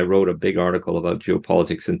know that I wrote a big article about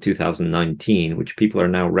geopolitics in 2019, which people are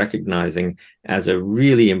now recognizing as a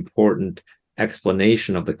really important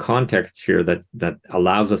explanation of the context here that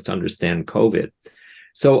allows us to understand COVID.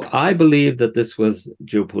 So I believe that this was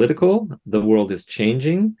geopolitical. The world is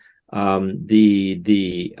changing.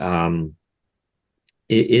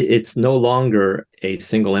 It's no longer a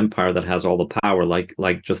single empire that has all the power,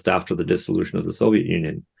 like just after the dissolution of the Soviet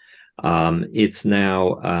Union. It's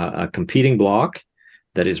now a competing bloc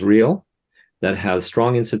that is real, that has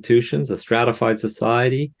strong institutions, a stratified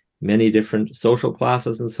society, many different social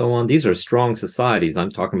classes and so on. These are strong societies.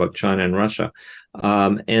 I'm talking about China and Russia.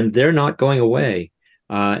 And they're not going away.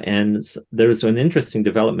 And there's an interesting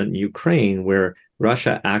development in Ukraine where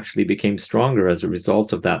Russia actually became stronger as a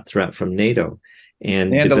result of that threat from NATO.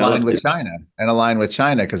 And aligned with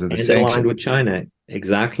China, because of the sanctions. Aligned with China,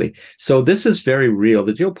 exactly. So this is very real.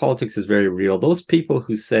 The geopolitics is very real. Those people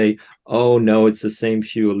who say, "Oh no, it's the same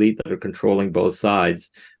few elite that are controlling both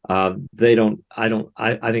sides," I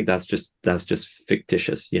think that's just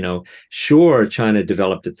fictitious. Sure, China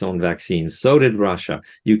developed its own vaccines. So did Russia.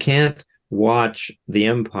 You can't watch the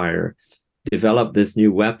empire develop this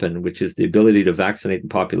new weapon, which is the ability to vaccinate the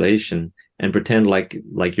population, and pretend like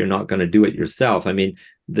you're not going to do it yourself. I mean,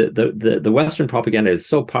 the Western propaganda is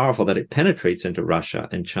so powerful that it penetrates into Russia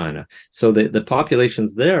and China. So the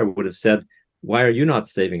populations there would have said, "Why are you not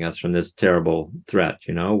saving us from this terrible threat?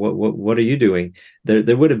 What are you doing?"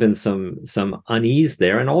 There would have been some unease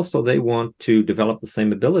there, and also they want to develop the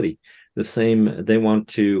same ability, they want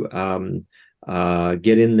to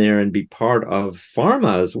get in there and be part of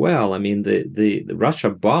pharma as well. I mean, the Russia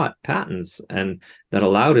bought patents and that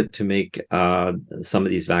allowed it to make some of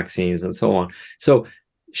these vaccines and so on. So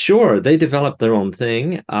sure, they develop their own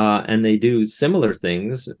thing and they do similar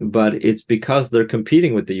things, but it's because they're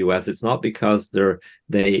competing with the US. It's not because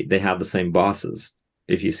they have the same bosses,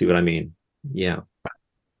 if you see what I mean. Yeah.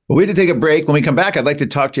 Well, we had to take a break. When we come back, I'd like to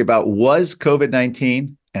talk to you about, was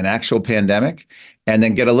COVID-19 an actual pandemic? And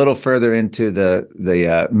then get a little further into the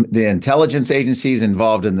intelligence agencies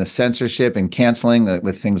involved in the censorship and canceling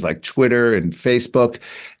with things like Twitter and Facebook,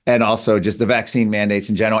 and also just the vaccine mandates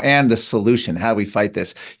in general and the solution, how we fight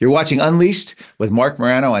this. You're watching Unleashed with Marc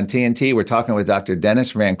Morano on TNT. We're talking with Dr.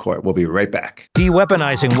 Denis Rancourt. We'll be right back.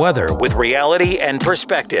 De-weaponizing weather with reality and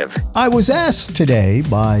perspective. I was asked today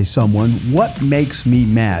by someone, what makes me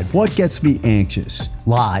mad? What gets me anxious?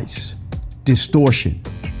 Lies, distortion,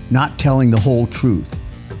 not telling the whole truth,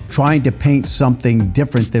 trying to paint something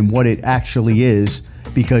different than what it actually is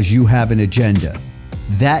because you have an agenda.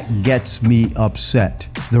 That gets me upset.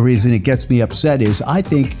 The reason it gets me upset is I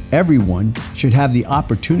think everyone should have the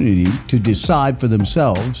opportunity to decide for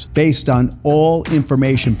themselves, based on all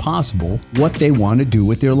information possible, what they want to do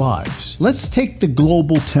with their lives. Let's take the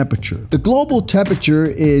global temperature. The global temperature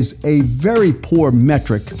is a very poor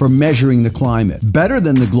metric for measuring the climate. Better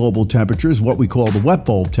than the global temperature is what we call the wet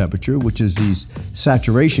bulb temperature, which is the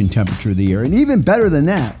saturation temperature of the air. And even better than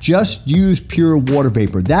that, just use pure water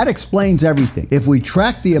vapor. That explains everything. If we track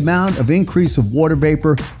the amount of increase of water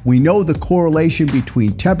vapor, we know the correlation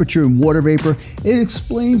between temperature and water vapor. It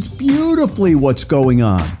explains beautifully what's going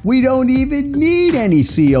on. We don't even need any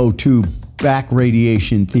CO2 back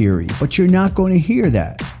radiation theory, but you're not going to hear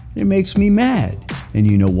that. It makes me mad. And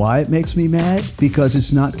you know why it makes me mad? Because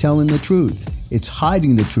it's not telling the truth. It's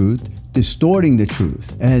hiding the truth, distorting the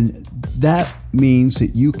truth. And that means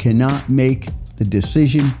that you cannot make the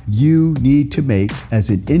decision you need to make as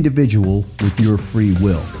an individual with your free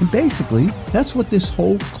will. And basically, that's what this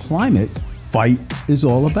whole climate fight is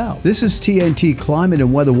all about. This is TNT climate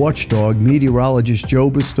and weather watchdog meteorologist Joe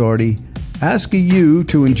Bastardi asking you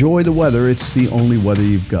to enjoy the weather. It's the only weather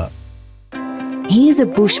you've got. Here's a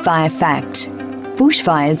bushfire fact.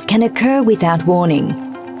 Bushfires can occur without warning.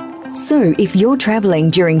 So if you're travelling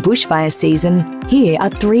during bushfire season, here are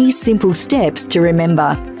 3 simple steps to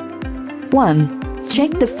remember. 1. Check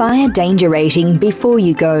the fire danger rating before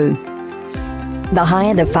you go. The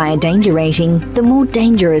higher the fire danger rating, the more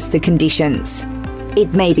dangerous the conditions.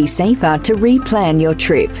 It may be safer to replan your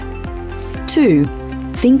trip. 2.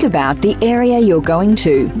 Think about the area you're going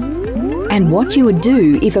to and what you would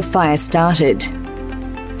do if a fire started.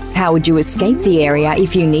 How would you escape the area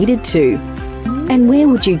if you needed to? And where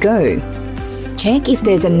would you go? Check if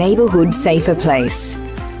there's a neighbourhood safer place.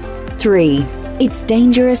 3. It's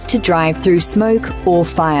dangerous to drive through smoke or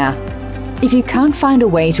fire. If you can't find a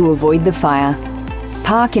way to avoid the fire,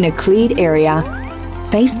 park in a cleared area,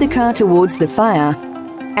 face the car towards the fire,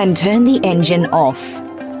 and turn the engine off.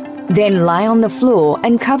 Then lie on the floor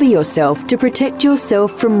and cover yourself to protect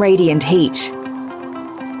yourself from radiant heat.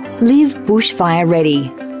 Live bushfire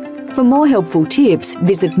ready. For more helpful tips,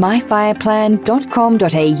 visit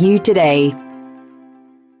myfireplan.com.au today.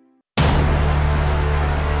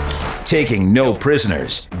 Taking no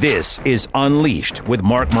prisoners. This is Unleashed with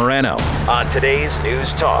Marc Morano on today's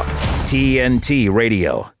News Talk, TNT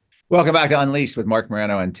Radio. Welcome back to Unleashed with Marc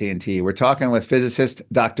Morano on TNT. We're talking with physicist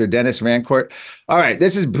Dr. Denis Rancourt. All right,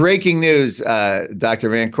 this is breaking news, Dr.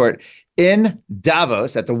 Rancourt. In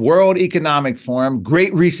Davos at the World Economic Forum,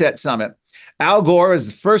 Great Reset Summit, Al Gore is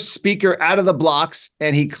the first speaker out of the blocks,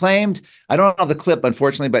 and he claimed, I don't have the clip,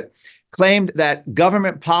 unfortunately, but claimed that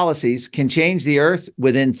government policies can change the earth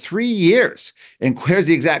within 3 years. And here's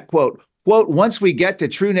the exact quote. Quote, once we get to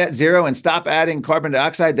true net zero and stop adding carbon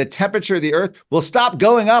dioxide, the temperature of the earth will stop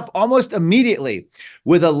going up almost immediately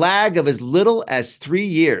with a lag of as little as 3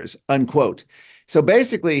 years, unquote. So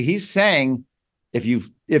basically, he's saying if you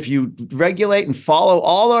regulate and follow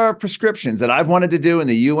all our prescriptions that I've wanted to do in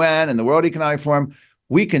the UN and the World Economic Forum,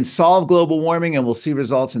 we can solve global warming and we'll see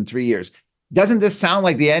results in 3 years. Doesn't this sound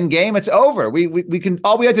like the end game? It's over. We can,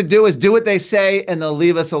 all we have to do is do what they say and they'll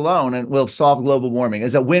leave us alone and we'll solve global warming.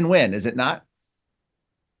 It's a win-win, is it not?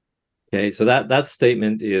 Okay, so that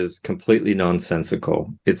statement is completely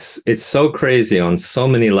nonsensical. It's so crazy on so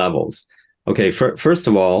many levels. Okay, first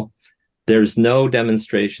of all, there's no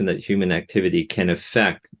demonstration that human activity can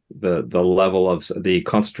affect the level of the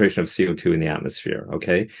concentration of CO2 in the atmosphere.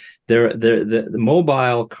 Okay, the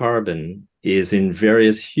mobile carbon is in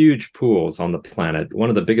various huge pools on the planet. One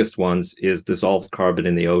of the biggest ones is dissolved carbon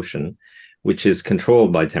in the ocean, which is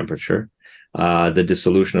controlled by temperature. the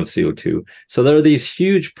dissolution of CO2. So there are these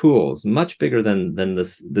huge pools, much bigger than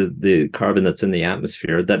the carbon that's in the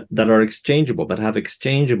atmosphere, that are exchangeable, that have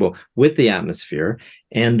exchangeable with the atmosphere.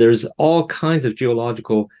 And there's all kinds of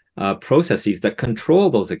geological processes that control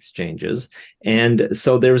those exchanges. And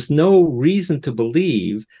so there's no reason to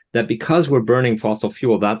believe that because we're burning fossil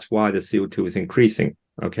fuel, that's why the CO2 is increasing.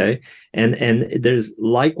 Okay. And there's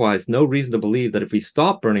likewise no reason to believe that if we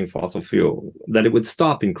stop burning fossil fuel, that it would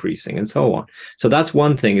stop increasing, and so on. So that's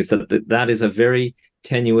one thing, is that is a very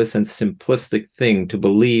tenuous and simplistic thing to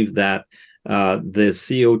believe that the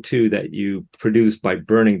CO2 that you produce by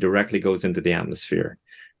burning directly goes into the atmosphere.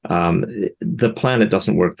 The planet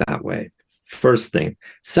doesn't work that way. First thing.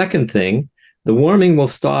 Second thing, the warming will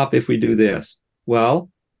stop if we do this. Well,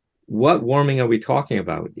 what warming are we talking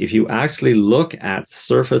about? If you actually look at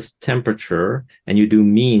surface temperature and you do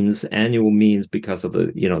annual means, because of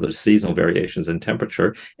there's seasonal variations in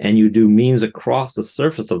temperature, and you do means across the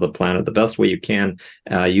surface of the planet the best way you can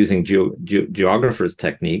using geographers'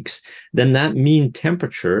 techniques, then that mean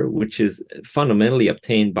temperature, which is fundamentally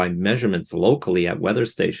obtained by measurements locally at weather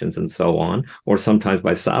stations and so on, or sometimes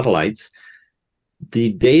by satellites,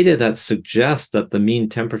 the data that suggests that the mean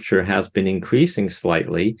temperature has been increasing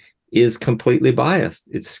slightly is completely biased.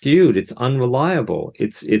 It's skewed. It's unreliable.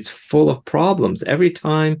 It's full of problems. Every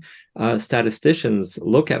time statisticians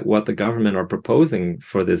look at what the government are proposing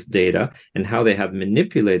for this data and how they have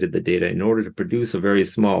manipulated the data in order to produce a very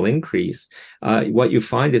small increase, what you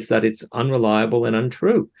find is that it's unreliable and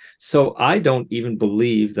untrue. So I don't even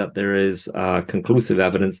believe that there is conclusive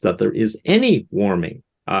evidence that there is any warming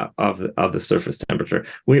of the surface temperature.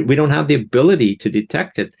 We don't have the ability to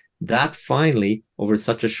detect it that finely over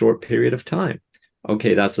such a short period of time.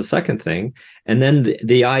 Okay, that's the second thing. And then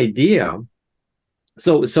the idea,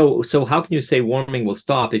 so how can you say warming will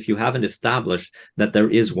stop if you haven't established that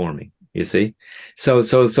there is warming? You see, so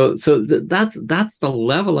that's the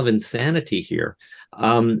level of insanity here,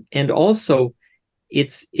 and also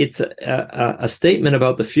it's a statement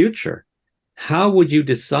about the future. How would you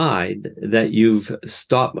decide that you've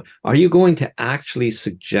stopped? Are you going to actually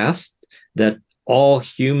suggest that all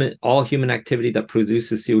human activity that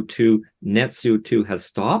produces CO2, net CO2, has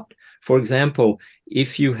stopped? For example,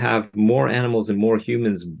 if you have more animals and more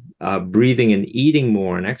humans breathing and eating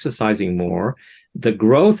more and exercising more, the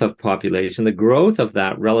growth of population, the growth of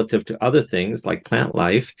that relative to other things like plant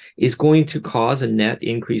life, is going to cause a net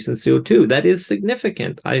increase in CO2. That is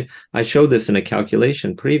significant. I showed this in a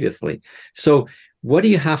calculation previously. So what do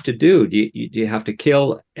you have to do? Do you have to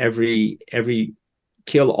kill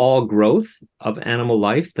kill all growth of animal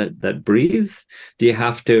life that breathes? What do you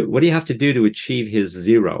have to do to achieve his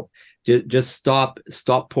zero? Just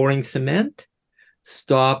stop pouring cement,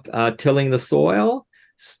 stop tilling the soil,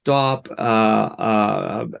 stop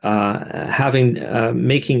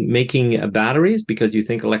making batteries because you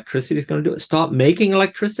think electricity is going to do it. Stop making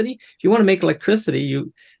electricity. If you want to make electricity,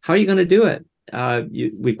 how are you going to do it?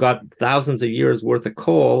 We've got thousands of years worth of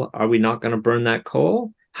coal. Are we not going to burn that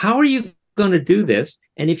coal? How are you going to do this?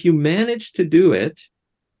 And if you manage to do it,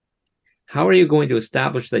 how are you going to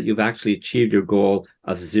establish that you've actually achieved your goal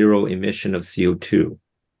of zero emission of CO2?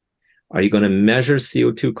 Are you going to measure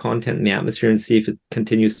CO2 content in the atmosphere and see if it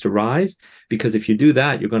continues to rise? Because if you do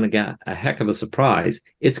that, you're going to get a heck of a surprise.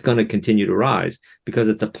 It's going to continue to rise because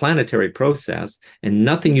it's a planetary process, and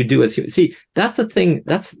nothing you do as humans. See, that's the thing.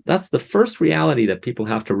 That's the first reality that people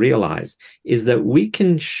have to realize, is that we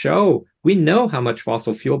know how much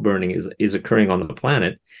fossil fuel burning is occurring on the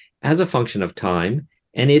planet as a function of time,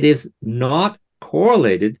 and it is not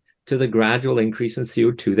correlated to the gradual increase in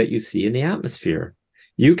CO2 that you see in the atmosphere.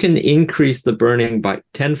 You can increase the burning by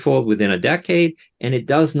tenfold within a decade, and it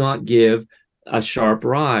does not give a sharp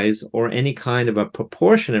rise or any kind of a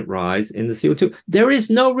proportionate rise in the CO2. There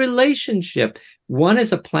is no relationship. One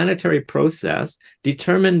is a planetary process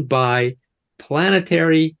determined by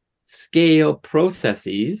planetary scale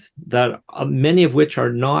processes that many of which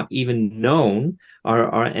are not even known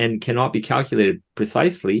and cannot be calculated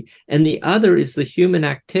precisely. And the other is the human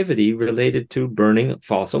activity related to burning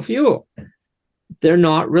fossil fuel. They're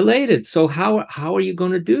not related. So how are you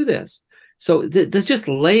going to do this? So there's just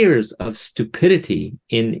layers of stupidity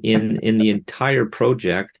in the entire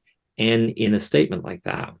project and in a statement like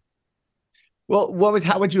that. Well,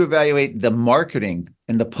 how would you evaluate the marketing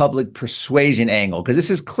and the public persuasion angle? Because this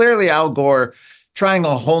is clearly Al Gore trying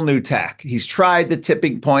a whole new tack. He's tried the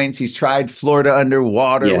tipping points. He's tried Florida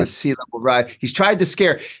underwater with sea level rise. He's tried to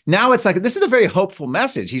scare. Now it's like, this is a very hopeful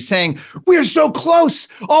message. He's saying, we're so close.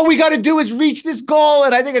 All we got to do is reach this goal.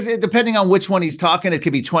 And I think it's depending on which one he's talking, it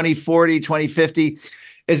could be 2040, 2050.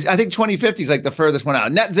 is, I think 2050 is like the furthest one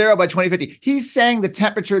out. Net zero by 2050. He's saying the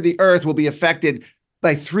temperature of the Earth will be affected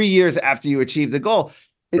by 3 years after you achieve the goal.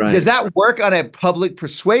 Right. Does that work on a public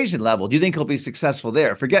persuasion level? Do you think he'll be successful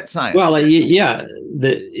there? Forget science. Well, yeah,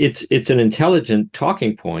 it's an intelligent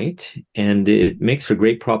talking point, and it makes for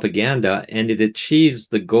great propaganda, and it achieves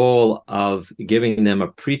the goal of giving them a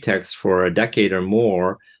pretext for a decade or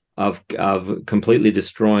more of completely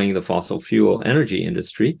destroying the fossil fuel energy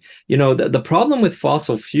industry. You know, the problem with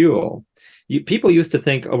fossil fuel, people used to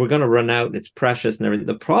think, oh, we're going to run out, it's precious and everything.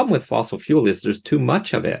 The problem with fossil fuel is there's too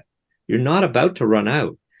much of it. You're not about to run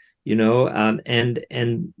out. You know, and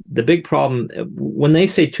the big problem, when they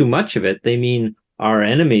say too much of it, they mean our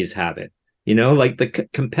enemies have it. You know, like the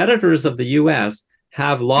competitors of the U.S.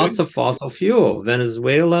 have lots of fossil fuel.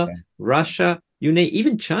 Venezuela, Russia,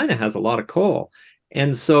 even China has a lot of coal,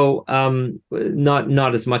 and so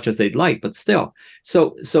not as much as they'd like, but still.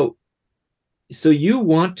 So you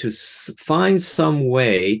want to find some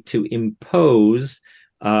way to impose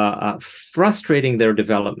frustrating their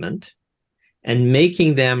development and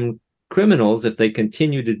making them criminals if they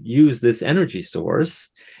continue to use this energy source.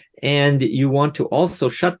 And you want to also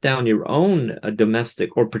shut down your own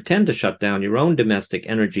domestic, or pretend to shut down your own domestic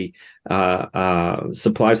energy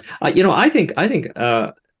supplies. I think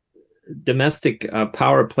domestic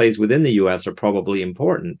power plays within the U.S. are probably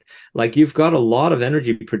important. Like, you've got a lot of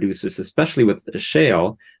energy producers, especially with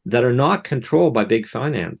shale, that are not controlled by big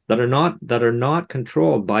finance, that are not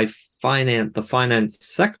controlled by the finance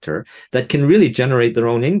sector, that can really generate their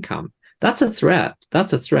own income. That's a threat.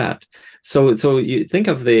 So you think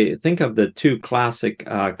of the two classic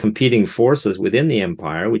competing forces within the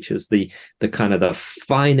empire, which is the kind of the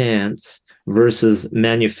finance versus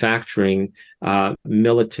manufacturing,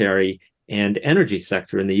 military and energy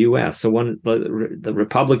sector in the U.S. So the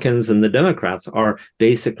Republicans and the Democrats are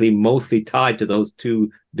basically mostly tied to those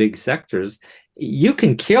two big sectors. You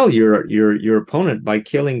can kill your opponent by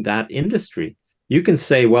killing that industry. You can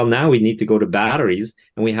say, well, now we need to go to batteries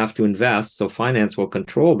and we have to invest, so finance will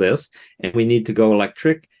control this, and we need to go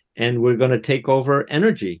electric, and we're going to take over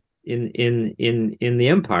energy in the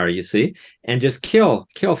empire, you see, and just kill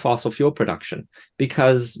fossil fuel production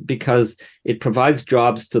because it provides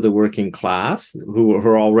jobs to the working class who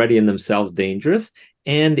are already in themselves dangerous,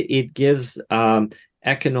 and it gives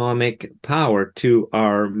economic power to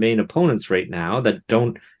our main opponents right now that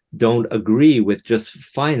don't agree with just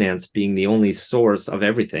finance being the only source of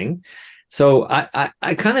everything. So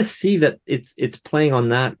I kind of see that it's playing on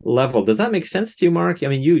that level. Does that make sense to you, Marc? I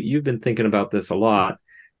mean, you've been thinking about this a lot.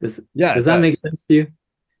 Does that make sense to you?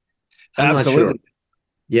 I'm Absolutely. not sure.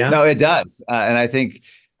 Yeah. No, it does, and I think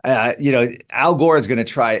Al Gore is going to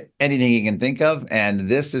try anything he can think of, and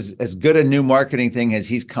this is as good a new marketing thing as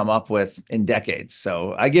he's come up with in decades.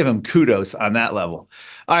 So I give him kudos on that level.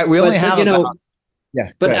 All right, we only have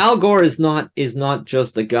But Al Gore is not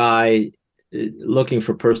just a guy looking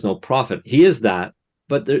for personal profit. He is that,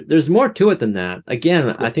 but there's more to it than that.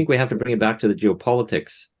 Again, I think we have to bring it back to the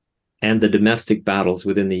geopolitics and the domestic battles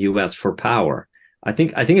within the U.S. for power. I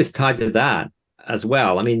think it's tied to that as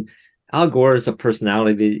well. I mean, Al Gore is a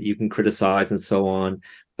personality that you can criticize and so on,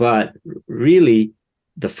 but really,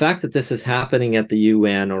 the fact that this is happening at the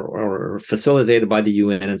UN or facilitated by the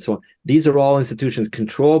UN and so on, these are all institutions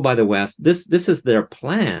controlled by the West. This is their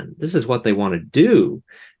plan. This is what they want to do.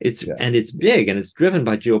 And it's big, and it's driven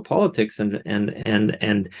by geopolitics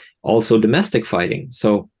and also domestic fighting.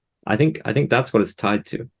 So I think that's what it's tied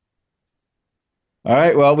to. All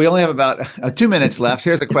right. Well, we only have about 2 minutes left.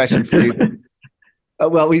 Here's a question for you.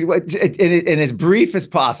 Well, in as brief as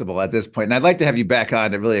possible at this point, and I'd like to have you back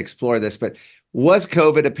on to really explore this, but was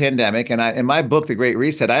COVID a pandemic? And in my book, The Great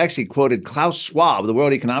Reset, I actually quoted Klaus Schwab, the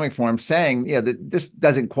World Economic Forum, saying, that this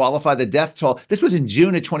doesn't qualify. The death toll, this was in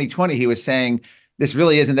June of 2020. He was saying this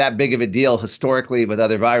really isn't that big of a deal historically with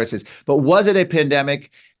other viruses. But was it a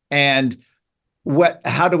pandemic? And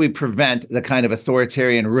how do we prevent the kind of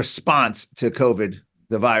authoritarian response to COVID,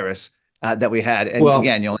 the virus, that we had? And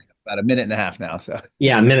again, you only have about a minute and a half now. So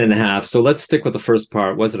yeah, a minute and a half. So let's stick with the first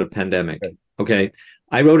part. Was it a pandemic? Okay.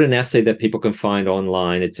 I wrote an essay that people can find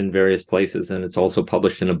online. It's in various places, and it's also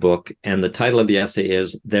published in a book. And the title of the essay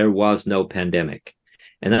is "There Was No Pandemic."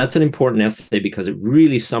 And that's an important essay because it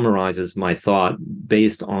really summarizes my thought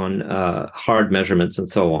based on hard measurements and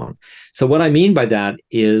so on. So what I mean by that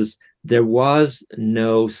is there was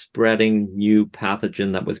no spreading new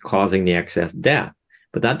pathogen that was causing the excess death.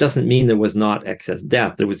 But that doesn't mean there was not excess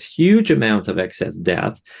death. There was huge amounts of excess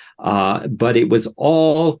death, but it was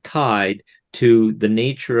all tied to the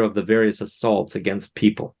nature of the various assaults against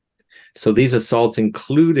people. So these assaults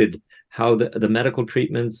included how the medical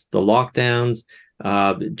treatments, the lockdowns,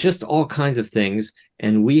 just all kinds of things.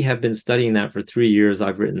 And we have been studying that for 3 years.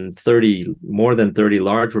 I've written more than 30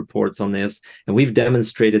 large reports on this, and we've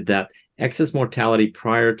demonstrated that excess mortality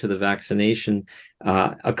prior to the vaccination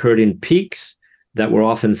occurred in peaks that were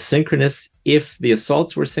often synchronous if the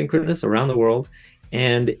assaults were synchronous around the world,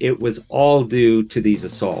 and it was all due to these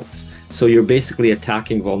assaults. So you're basically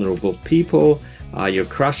attacking vulnerable people, you're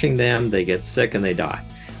crushing them, they get sick and they die.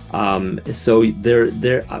 So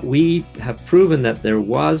we have proven that there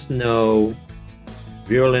was no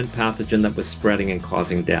virulent pathogen that was spreading and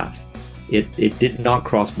causing death. It did not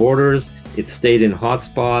cross borders, it stayed in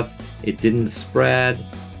hotspots, it didn't spread.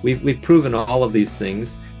 We've proven all of these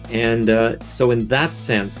things. And so in that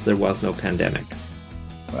sense, there was no pandemic.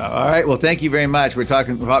 Well, all right. Well, thank you very much. We're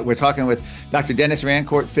talking with Dr. Denis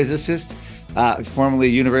Rancourt, physicist, formerly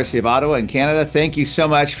University of Ottawa in Canada. Thank you so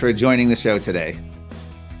much for joining the show today.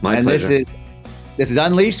 My pleasure. This is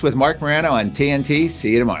Unleashed with Marc Morano on TNT.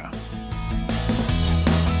 See you tomorrow.